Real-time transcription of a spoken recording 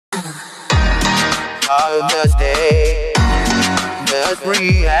Jarvis Day. Just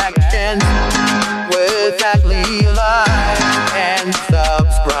reactions with that like and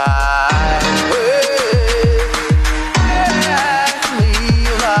subscribe.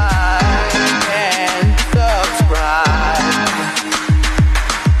 And subscribe.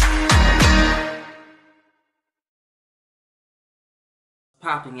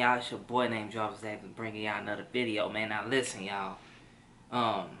 Poppin', y'all, it's your boy named Jarvis bringing y'all another video, man. Now listen, y'all.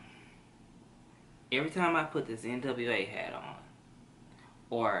 Every time I put this NWA hat on,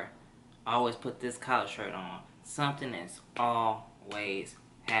 or I always put this collar shirt on, something is always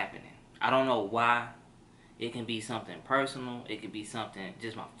happening. I don't know why. It can be something personal. It can be something,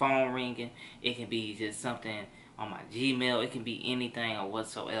 just my phone ringing. It can be just something on my Gmail. It can be anything or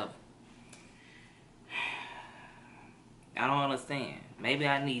whatsoever. I don't understand. Maybe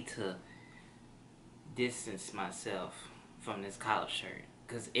I need to distance myself from this collar shirt.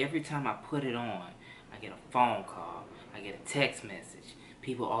 Because every time I put it on, I get a phone call. I get a text message.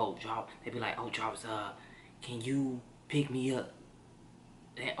 People, they be like, oh, Jarvis, can you pick me up?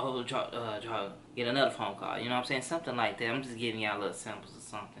 And, oh, get another phone call. You know what I'm saying? Something like that. I'm just giving y'all little samples or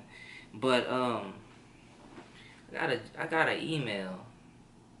something. But, I got an email.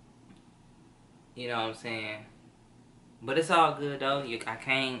 You know what I'm saying? But it's all good, though. I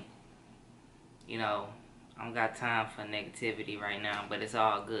can't, I don't got time for negativity right now, but it's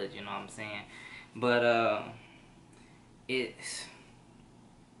all good, you know what I'm saying? But, it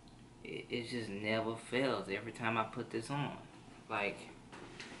just never fails every time I put this on. Like,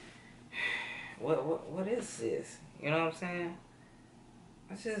 what is this? You know what I'm saying?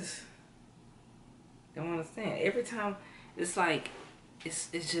 I just don't understand. Every time, it's like, it's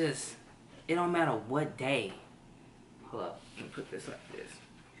just, it don't matter what day. Hold up, let me put this like this.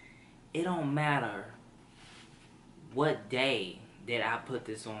 It don't matter what day that I put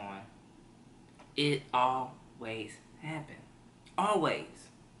this on. It always happens. Always.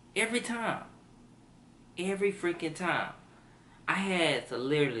 Every time. Every freaking time. I had to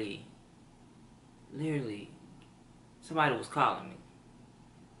literally, somebody was calling me.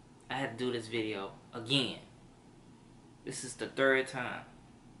 I had to do this video again. This is the third time.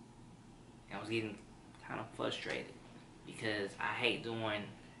 I was getting kind of frustrated because I hate doing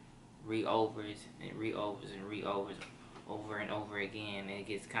reovers and reovers and reovers over and over again, and it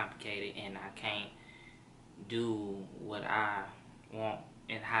gets complicated and I can't do what I want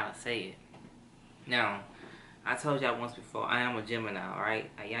and how to say it. Now, I told y'all once before, I am a Gemini,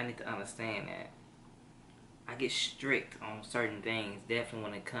 alright? Y'all need to understand that. I get strict on certain things, definitely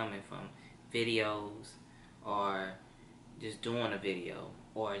when it coming from videos, or just doing a video,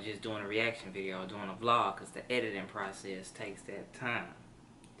 or just doing a reaction video, or doing a vlog, because the editing process takes that time.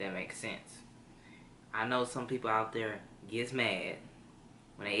 That makes sense. I know some people out there gets mad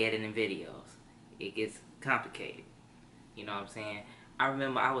when they editing videos. It gets complicated. You know what I'm saying? I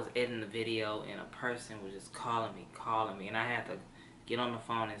remember I was editing a video and a person was just calling me, and I had to get on the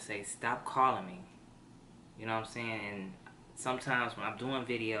phone and say, stop calling me. You know what I'm saying? And sometimes when I'm doing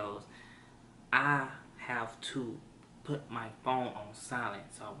videos, I have to put my phone on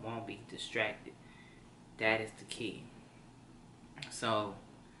silent so I won't be distracted. That is the key. So,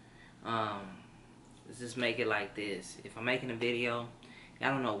 let's just make it like this. If I'm making a video, I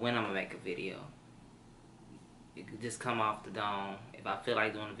don't know when I'm gonna make a video. It could just come off the dome. If I feel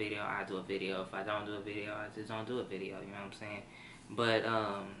like doing a video, I do a video. If I don't do a video, I just don't do a video. You know what I'm saying? But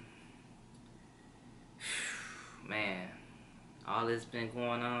man, all this been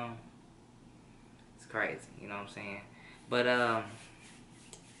going on, it's crazy. You know what I'm saying? But I'm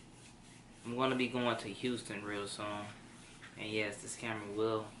gonna be going to Houston real soon, and yes, this camera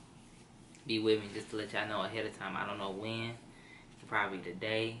will be with me, just to let y'all know ahead of time. I don't know when. Probably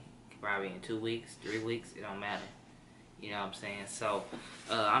today, probably in 2 weeks, 3 weeks, it don't matter. You know what I'm saying? So,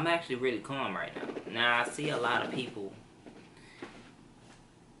 I'm actually really calm right now. Now, I see a lot of people,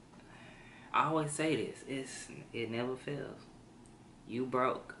 I always say this, it never fails. You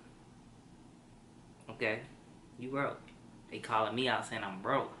broke. Okay? You broke. They calling me out saying I'm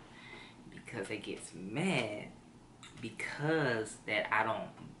broke because they get mad because that I don't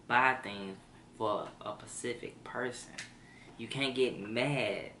buy things for a specific person. You can't get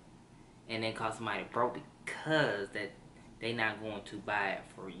mad and then call somebody broke because that they not going to buy it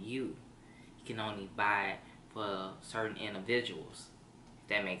for you. You can only buy it for certain individuals, if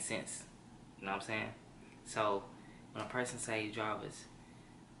that makes sense. You know what I'm saying? So when a person say, Jarvis,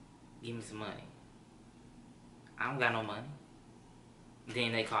 give me some money, I don't got no money.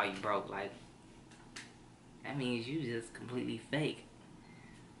 Then they call you broke. Like, that means you just completely fake.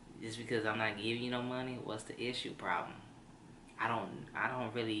 Just because I'm not giving you no money, what's the issue, problem? I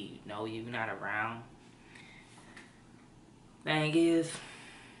don't really know you, you're not around. Thing is,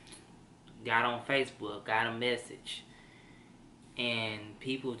 got on Facebook, got a message, and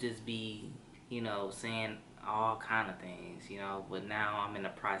people just be, saying all kind of things, but now I'm in the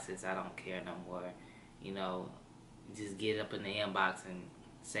process. I don't care no more, you know, just get up in the inbox and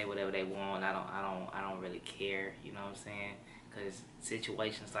say whatever they want. I don't really care, you know what I'm saying? Because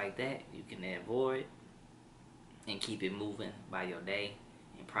situations like that, you can avoid and keep it moving by your day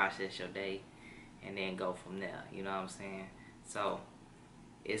and process your day and then go from there, you know what I'm saying? So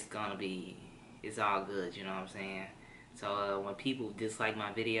it's it's all good, you know what I'm saying? So when people dislike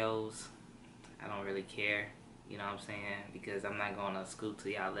my videos, I don't really care, you know what I'm saying? Because I'm not gonna scoot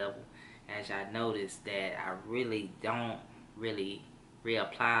to y'all level. As y'all notice that I really don't really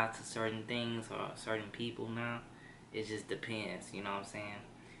reapply to certain things or certain people now. It just depends, you know what I'm saying?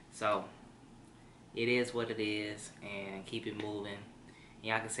 So it is what it is, and keep it moving.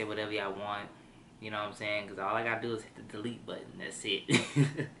 Y'all can say whatever y'all want, you know what I'm saying? Because all I gotta do is hit the delete button. That's it.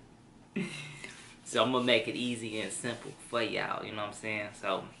 So I'm gonna make it easy and simple for y'all, you know what I'm saying?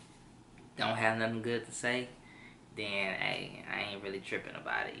 So don't have nothing good to say, then hey, I ain't really tripping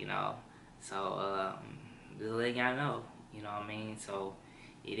about it, you know. So just letting y'all know, you know what I mean? So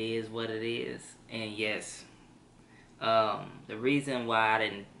it is what it is. And yes, the reason why I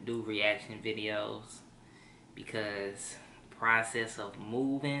didn't do reaction videos, because process of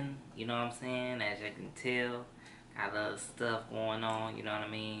moving, you know what I'm saying? As you can tell, got a lot of stuff going on, you know what I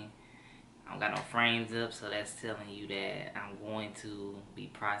mean? I don't got no frames up, so that's telling you that I'm going to be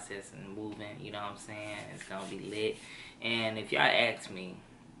processing, moving, you know what I'm saying? It's gonna be lit. And if y'all ask me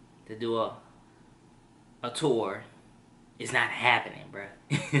to do a tour, it's not happening, bruh.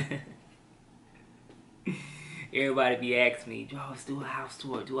 Everybody be asking me, Jarvis, do a house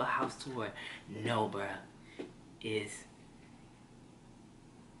tour, do a house tour. No, bruh. The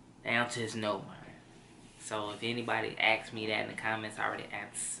answer is no, bruh. So if anybody asks me that in the comments, I already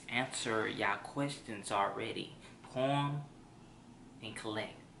answer y'all questions already. Poem and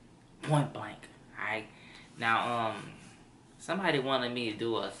collect. Point blank. Alright? Now, somebody wanted me to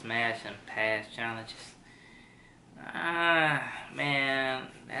do a smash and pass challenges. Man,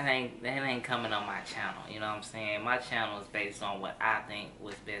 that ain't coming on my channel, you know what I'm saying? My channel is based on what I think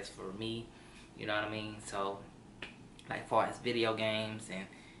was best for me, you know what I mean? So, like far as video games and,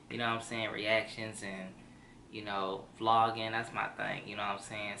 you know what I'm saying, reactions and, vlogging, that's my thing, you know what I'm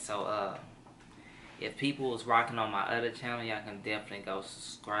saying? So, if people was rocking on my other channel, y'all can definitely go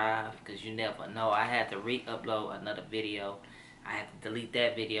subscribe, because you never know. I had to re-upload another video. I had to delete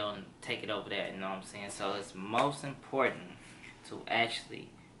that video and take it over there, you know what I'm saying? So it's most important to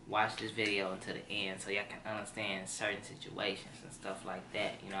actually watch this video until the end so y'all can understand certain situations and stuff like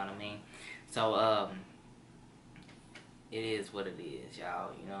that, you know what I mean? So, it is what it is,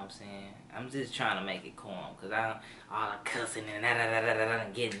 y'all, you know what I'm saying? I'm just trying to make it calm, because all the cussing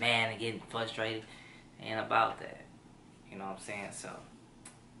and getting mad and getting frustrated ain't about that, you know what I'm saying? So,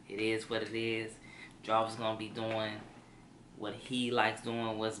 it is what it is. Jarvis gonna be doing what he likes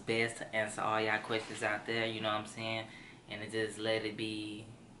doing, what's best to answer all y'all questions out there, you know what I'm saying? And it just let it be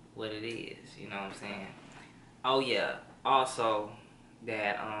what it is, you know what I'm saying? Oh yeah, also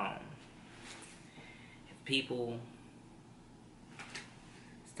that if people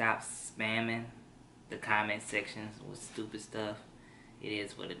stop spamming the comment sections with stupid stuff, it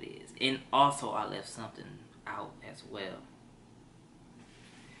is what it is. And also I left something out as well.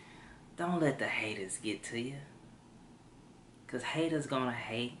 Don't let the haters get to you. Because haters gonna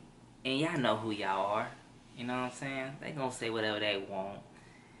hate. And y'all know who y'all are. You know what I'm saying? They gonna say whatever they want.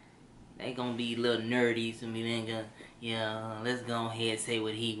 They gonna be little nerdies and be thinking, yeah, let's go ahead and say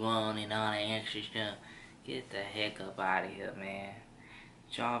what he want and all that extra stuff. Get the heck up out of here, man.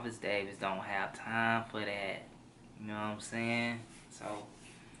 Jarvis Davis don't have time for that. You know what I'm saying? So,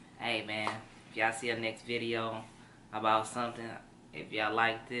 hey man, if y'all see a next video about something, if y'all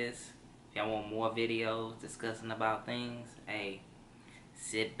like this, if y'all want more videos discussing about things, hey,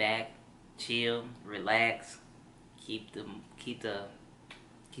 sit back, chill, relax, keep the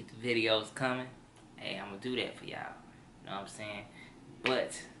videos coming. Hey, I'm gonna do that for y'all. You know what I'm saying?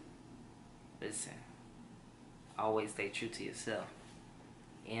 But listen, always stay true to yourself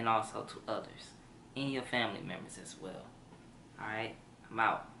and also to others and your family members as well. Alright? I'm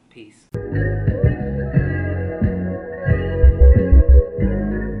out. Peace.